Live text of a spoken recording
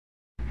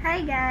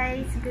Hi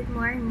guys, good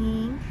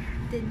morning.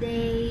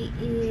 Today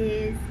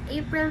is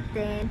April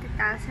 10,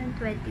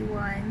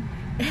 2021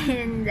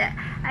 and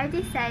I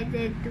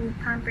decided to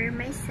pamper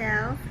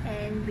myself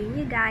and bring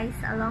you guys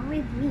along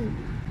with me.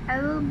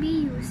 I will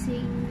be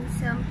using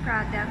some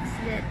products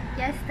that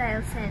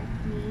YesStyle sent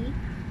me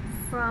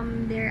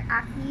from their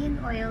Acne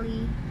and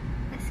Oily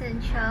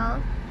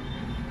Essential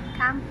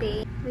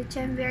campaign, which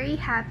I'm very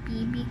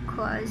happy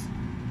because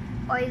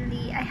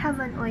I have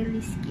an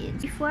oily skin.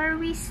 Before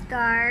we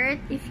start,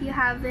 if you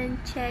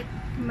haven't checked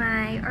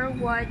or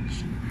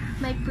watched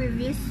my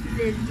previous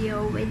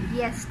video with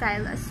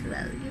YesStyle as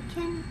well, you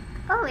can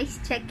always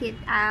check it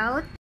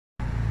out.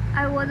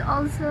 I would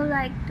also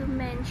like to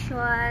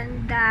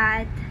mention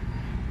that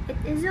it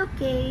is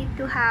okay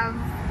to have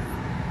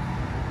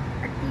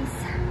at least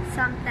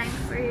some time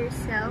for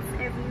yourself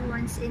every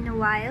once in a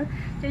while.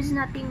 There's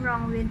nothing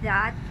wrong with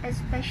that,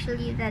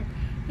 especially that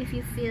if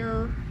you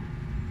feel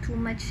too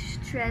much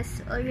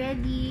stress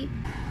already.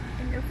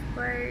 And of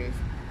course,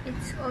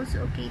 it's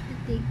also okay to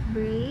take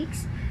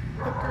breaks.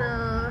 It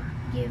will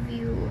give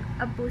you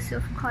a boost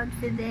of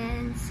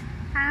confidence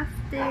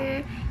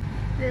after.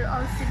 Will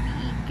also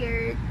be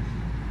eager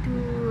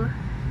to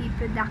be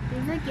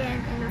productive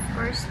again, and of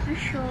course to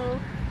show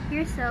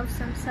yourself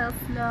some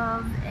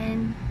self-love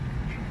and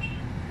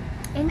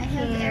care. I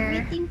have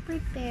everything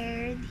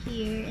prepared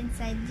here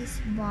inside this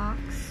box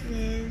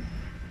with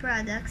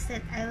products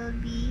that I will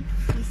be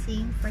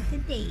using for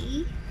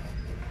today.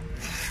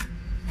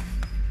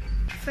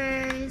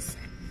 First,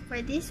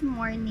 for this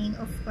morning,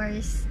 of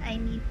course, I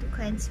need to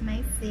cleanse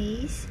my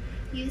face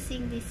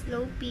using this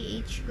low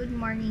pH Good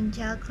Morning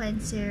Gel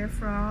Cleanser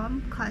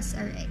from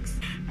CosRX.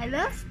 I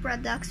love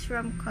products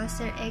from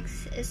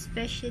CosRX,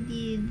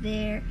 especially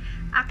their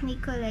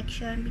acne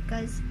collection,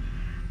 because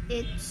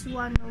it's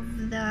one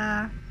of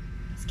the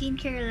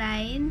skincare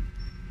line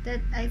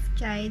that I've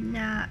tried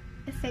na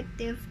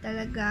effective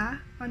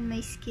talaga on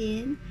my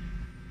skin.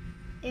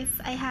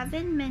 If I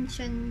haven't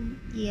mentioned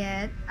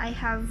yet, I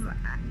have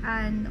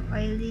an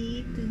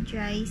oily to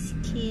dry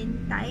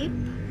skin type.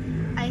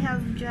 I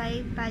have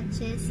dry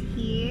patches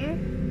here,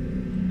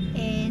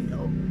 and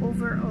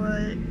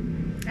overall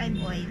I'm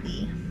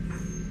oily.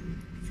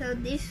 So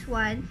this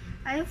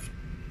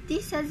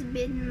has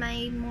been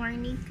my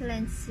morning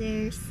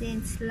cleanser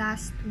since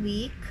last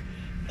week,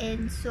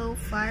 and so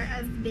far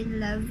I've been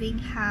loving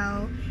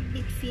how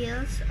it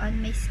feels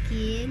on my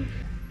skin.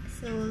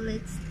 So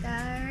let's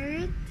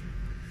start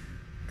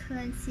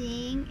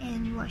cleansing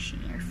and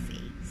washing your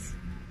face.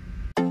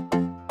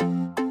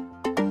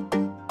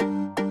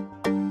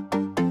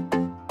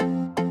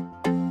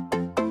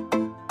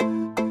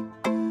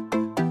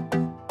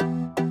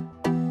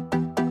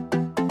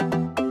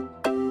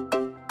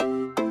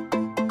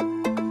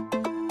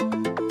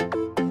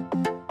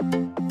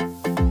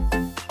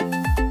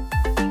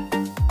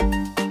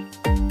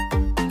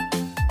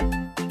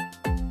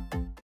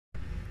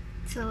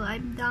 So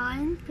I'm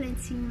done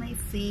cleansing my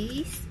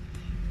face,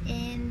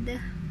 and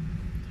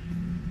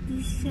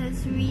this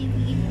has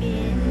really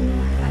been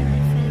an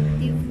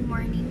effective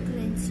morning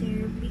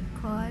cleanser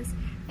because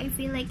I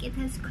feel like it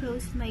has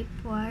closed my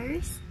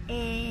pores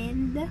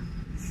and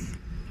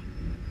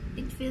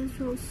it feels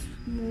so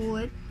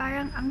smooth.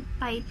 Parang ang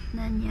tight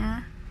na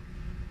niya.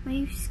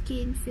 My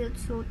skin feels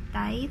so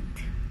tight.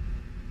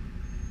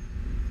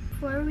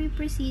 Before we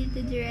proceed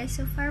to the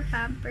rest of our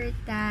pamper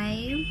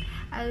time,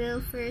 I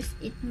will first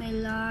eat my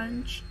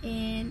lunch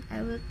and I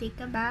will take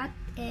a bath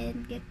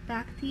and get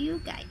back to you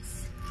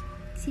guys.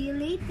 See you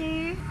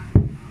later!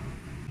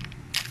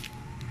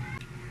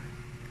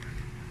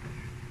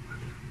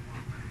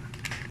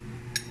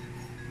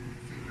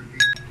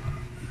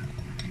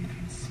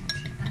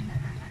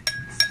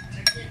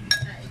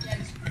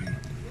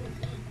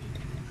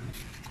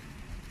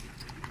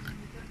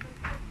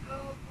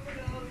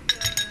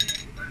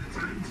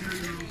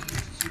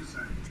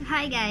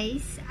 Hi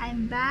guys,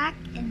 I'm back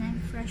and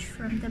I'm fresh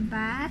from the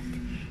bath.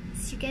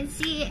 As you can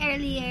see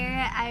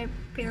earlier, I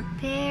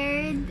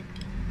prepared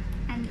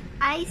an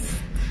iced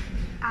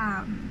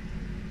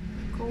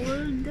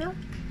cold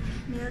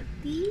milk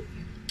tea.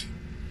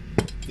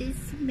 This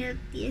milk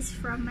tea is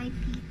from my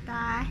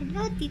tita.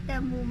 Hello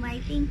Tita Mumay,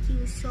 thank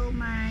you so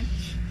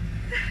much.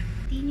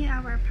 Continue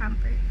our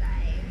pamper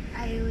time.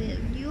 I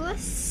will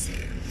use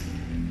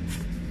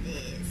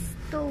this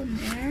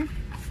toner.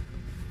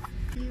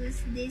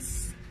 Use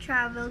this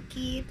travel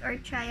kit or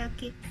trial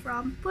kit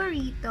from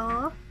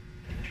Burrito.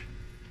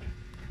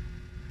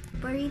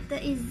 Burrito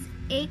is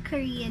a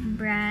Korean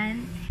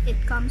brand. It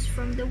comes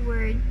from the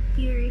word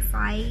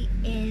purify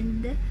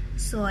and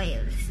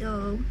soil.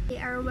 So they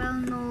are well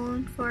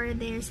known for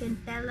their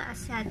Centella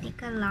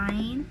asiatica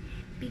line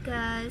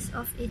because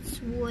of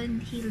its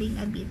wound healing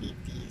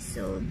ability.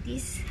 So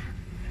these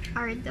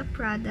are the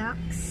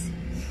products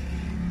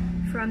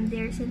from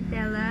their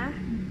Centella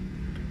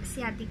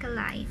asiatica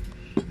line,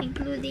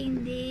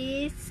 including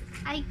this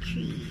eye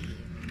cream.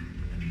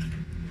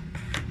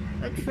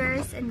 But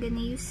first, I'm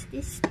gonna use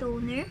this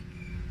toner.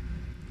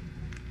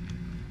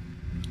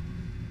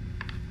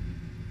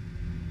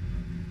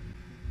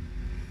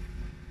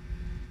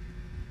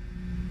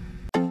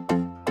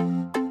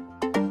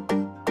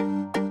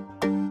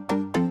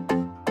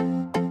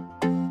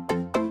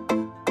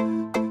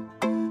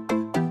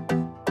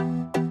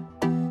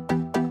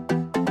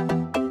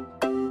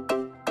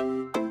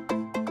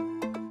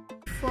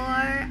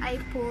 I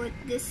put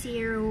the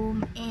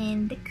serum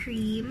and the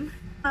cream.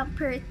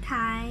 Pamper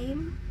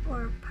time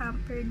or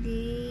Pamper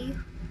day,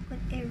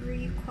 whatever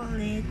you call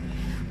it,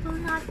 will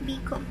not be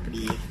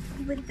complete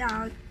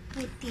without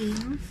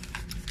putting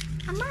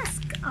a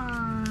mask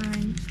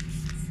on.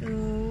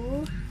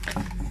 So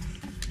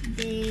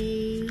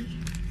they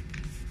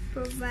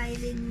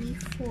provided me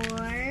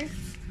 4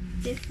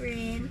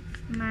 different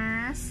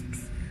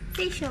masks,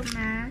 facial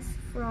masks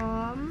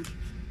from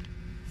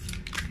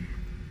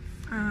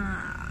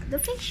the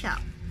face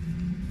shop.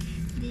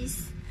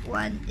 This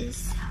one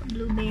is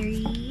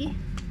blueberry,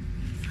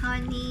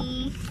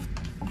 honey,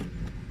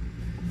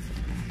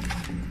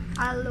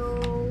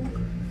 aloe,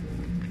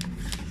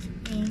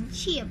 and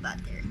shea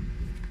butter.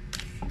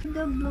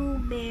 The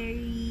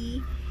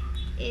blueberry,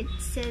 it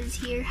says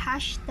here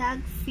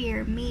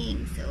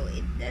 #firming, so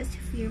it does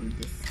firm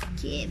the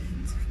skin.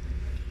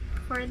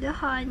 For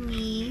the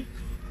honey,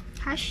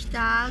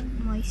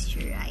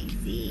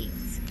 #moisturizing.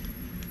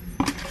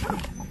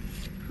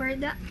 For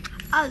the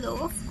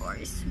aloe, of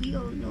course, we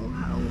all know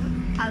how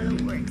aloe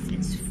works.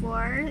 It's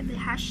for the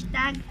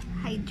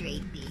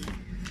 #hydrating.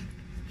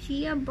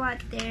 Shea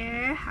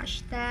butter,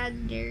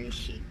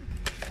 #nourishing.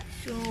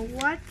 So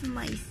what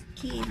my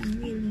skin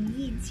really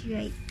needs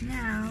right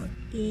now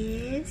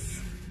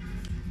is,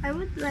 I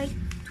would like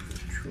to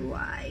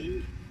try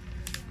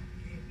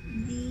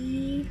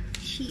the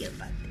shea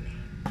butter.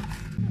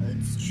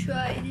 Let's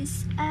try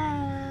this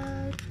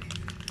out.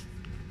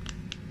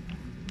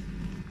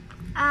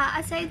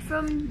 Aside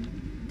from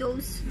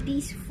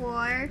these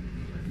 4,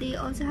 they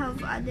also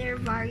have other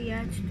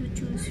variants to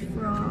choose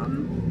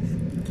from.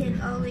 You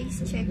can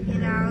always check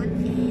it out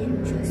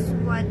and choose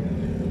what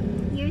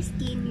your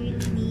skin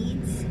really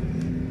needs.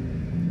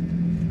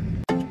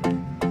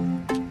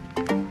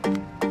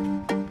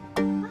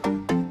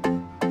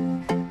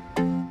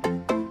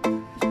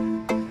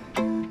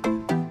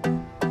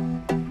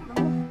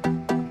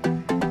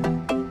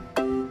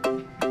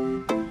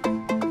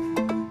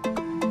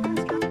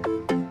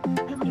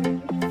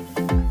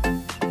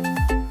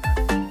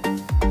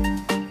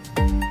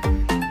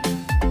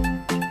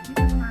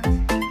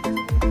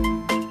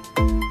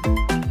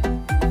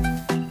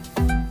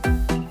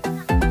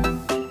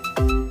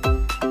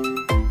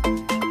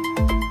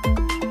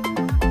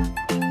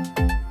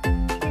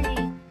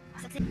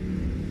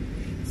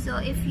 So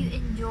if you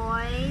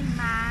enjoy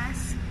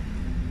masks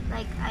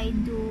like I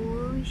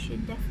do, you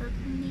should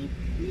definitely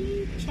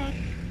check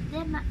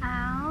them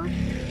out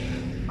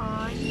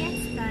on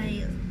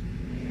YesStyle.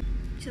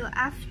 So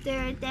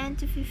after 10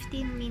 to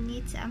 15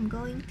 minutes, I'm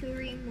going to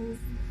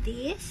remove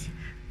this.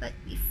 But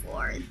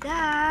before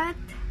that,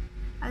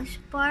 as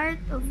part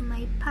of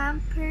my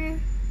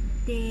Pamper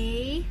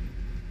day,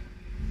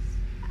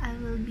 I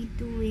will be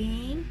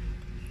doing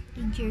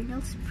a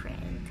journal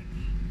spread.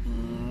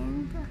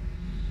 And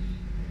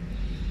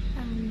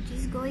I'm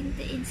just going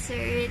to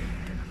insert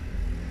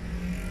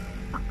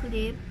a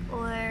clip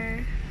or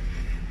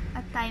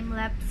a time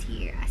lapse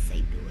here as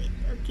I do it.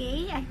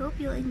 Okay, I hope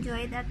you'll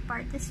enjoy that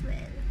part as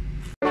well.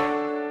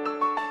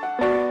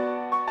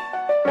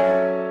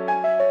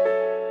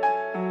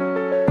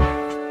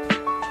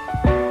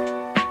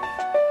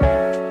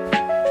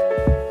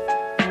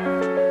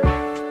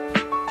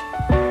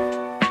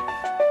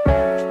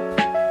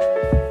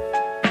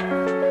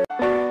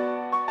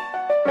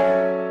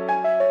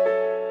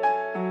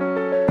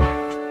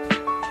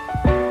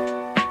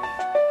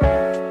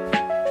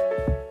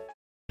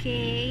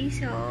 Okay,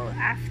 so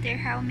after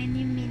how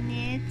many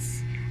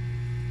minutes,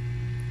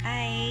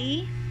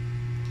 I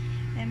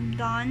am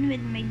done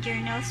with my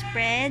journal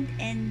spread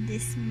and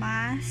this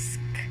mask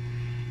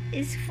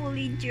is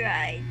fully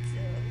dried.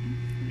 So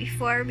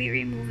before we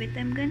remove it,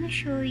 I'm gonna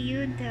show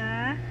you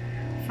the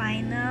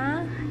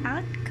final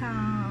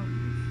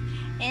outcome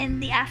and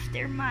the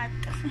aftermath.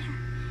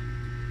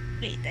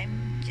 Wait,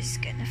 I'm just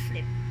gonna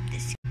flip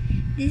this.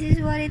 This is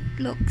what it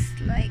looks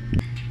like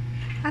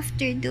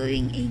after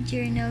doing a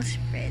journal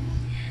spread.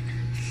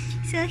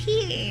 So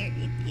here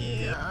it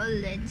is. So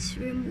let's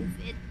remove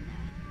it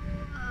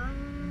now.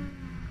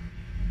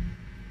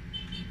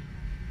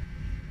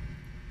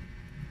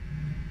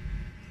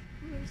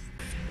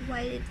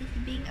 While it is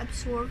being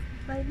absorbed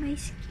by my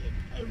skin,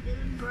 I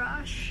will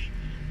brush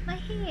my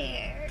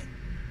hair.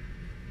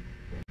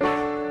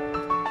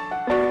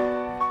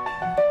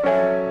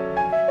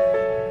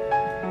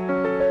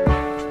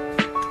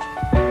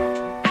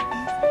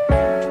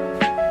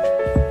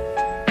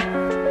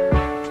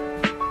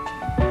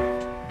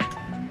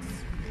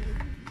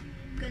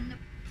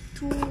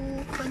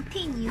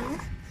 Continue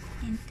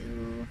and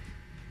to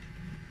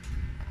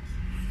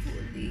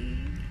fully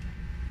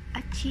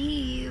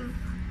achieve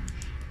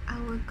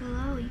our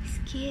glowing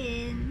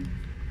skin,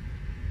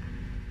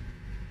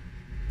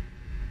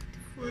 to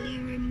fully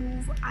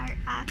remove our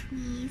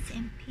acne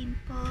and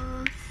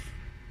pimples.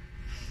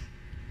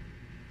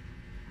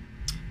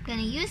 I'm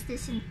gonna use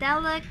this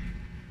Intellect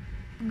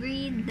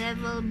Green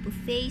Level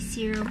Buffet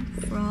Serum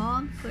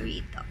from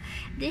Purito.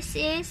 This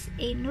is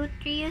a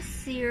nutritious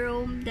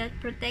serum that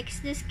protects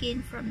the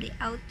skin from the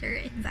outer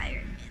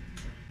environment.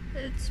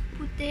 Let's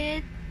put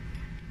it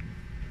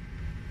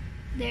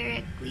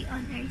directly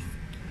on our skin.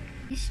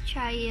 This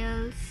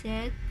trial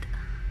set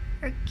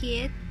or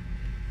kit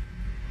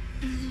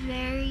is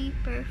very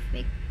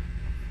perfect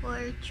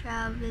for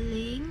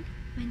traveling.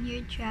 When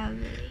you're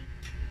traveling,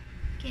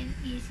 you can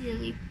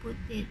easily put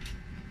it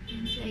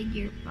inside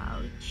your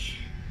pouch.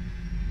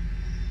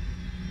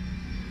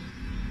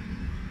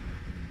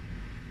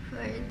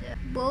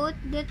 Both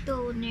the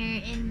toner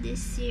and the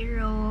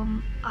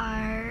serum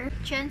are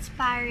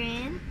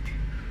transparent.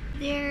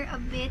 They're a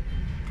bit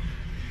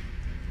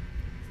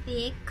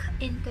thick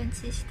in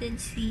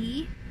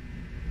consistency,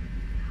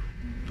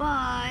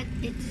 but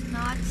it's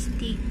not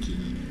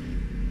sticky,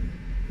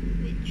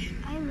 which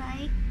I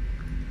like.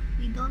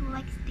 We don't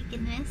like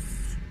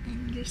stickiness,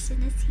 and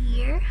greasiness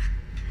here.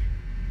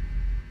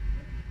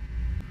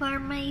 For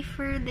my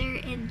further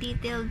and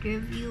detailed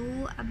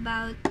review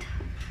about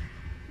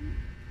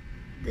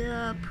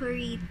the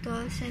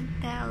Purito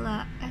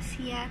Centella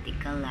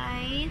Asiatica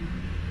line,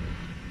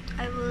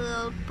 I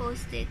will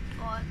post it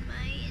on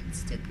my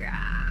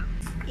Instagram.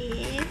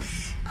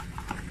 Is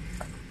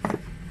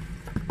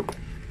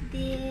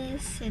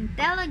this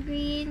Centella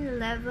Green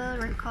Level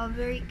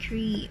Recovery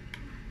Cream.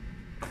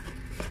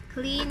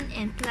 Clean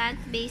and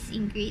plant-based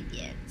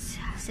ingredients.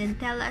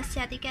 Centella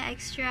Asiatica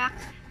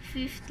extract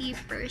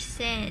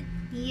 50%,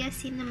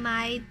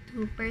 niacinamide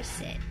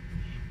 2%.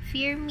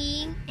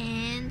 Firming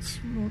and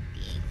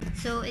smoothing.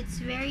 So it's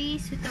very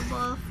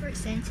suitable for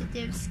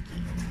sensitive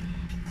skin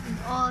and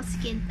all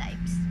skin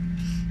types.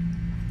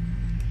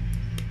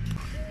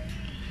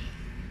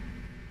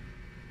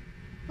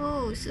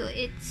 Oh, so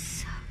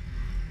it's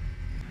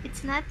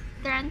not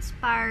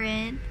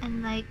transparent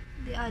unlike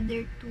the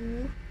other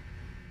two,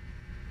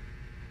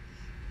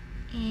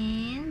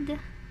 and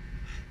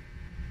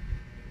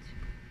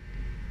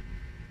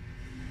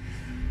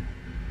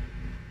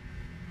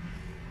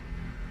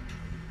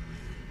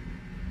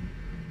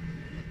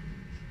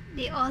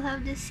they all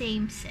have the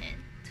same scent.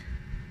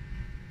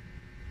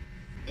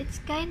 It's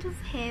kind of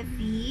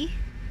heavy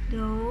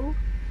though,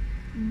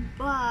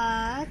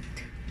 but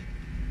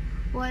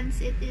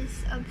once it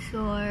is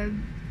absorbed,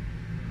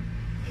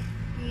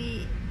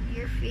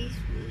 your face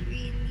will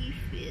really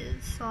feel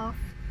soft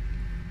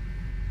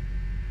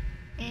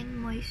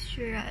and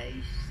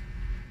moisturized.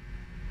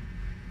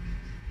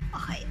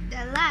 Okay,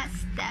 the last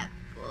step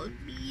will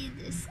be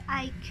this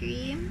eye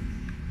cream.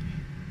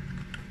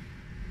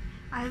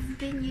 I've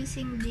been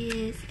using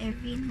this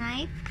every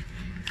night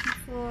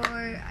before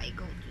I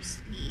go to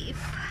sleep.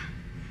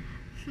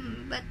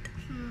 But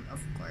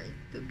of course,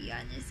 to be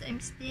honest, I'm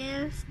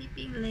still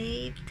sleeping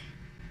late.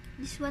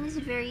 This one is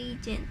very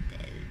gentle.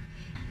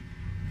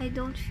 I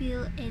don't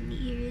feel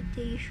any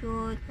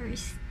irritation or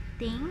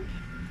sting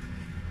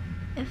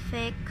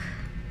effect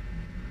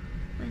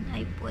when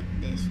I put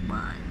this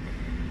one.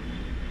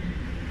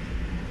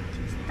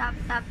 Just tap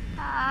tap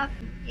tap.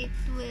 It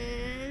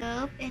will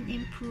help and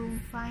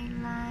improve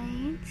fine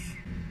lines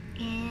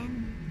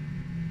and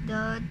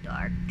the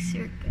dark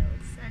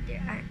circles under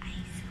our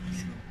eyes.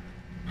 So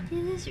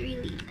this is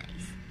really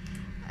nice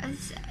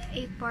as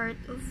a part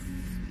of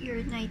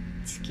your night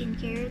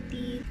skincare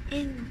routine.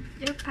 And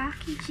their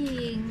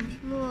packaging,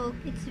 look,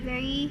 it's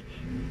very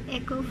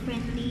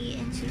eco-friendly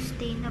and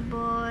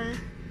sustainable.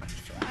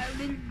 So I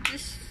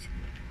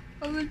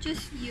will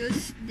just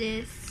use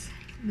this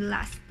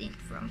glass tint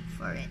from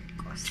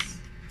Forencos.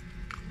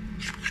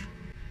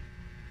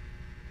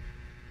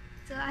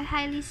 So I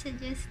highly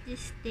suggest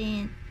this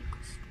tint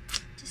because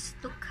just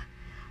look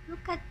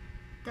at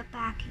the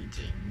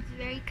packaging. It's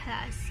very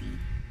classy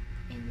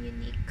and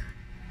unique.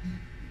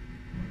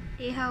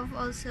 They have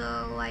also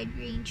a wide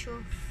range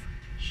of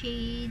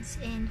shades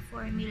and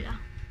formula.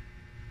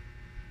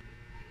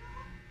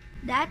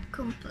 That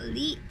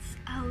completes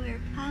our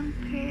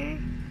Pamper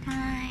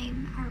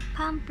time, our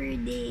Pamper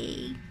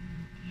day.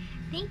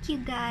 Thank you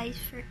guys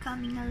for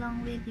coming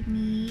along with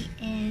me,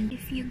 and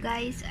if you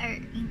guys are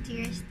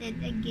interested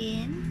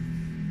again,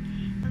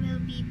 I will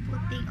be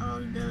putting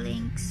all the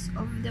links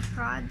of the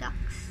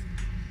products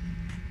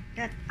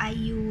that I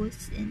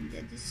use in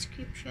the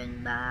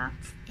description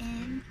box,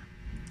 and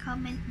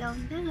comment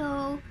down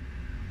below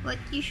what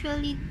you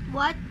usually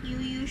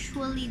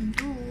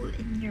do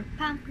in your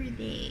Pamper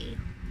day.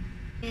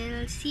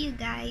 I'll see you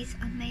guys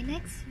on my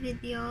next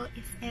video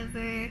if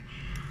ever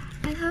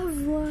I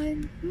have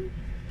one.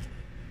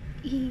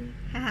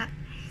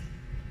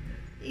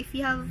 If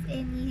you have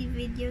any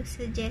video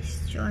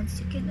suggestions,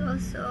 you can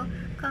also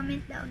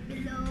comment down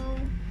below.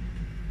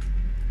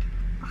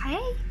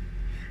 Okay?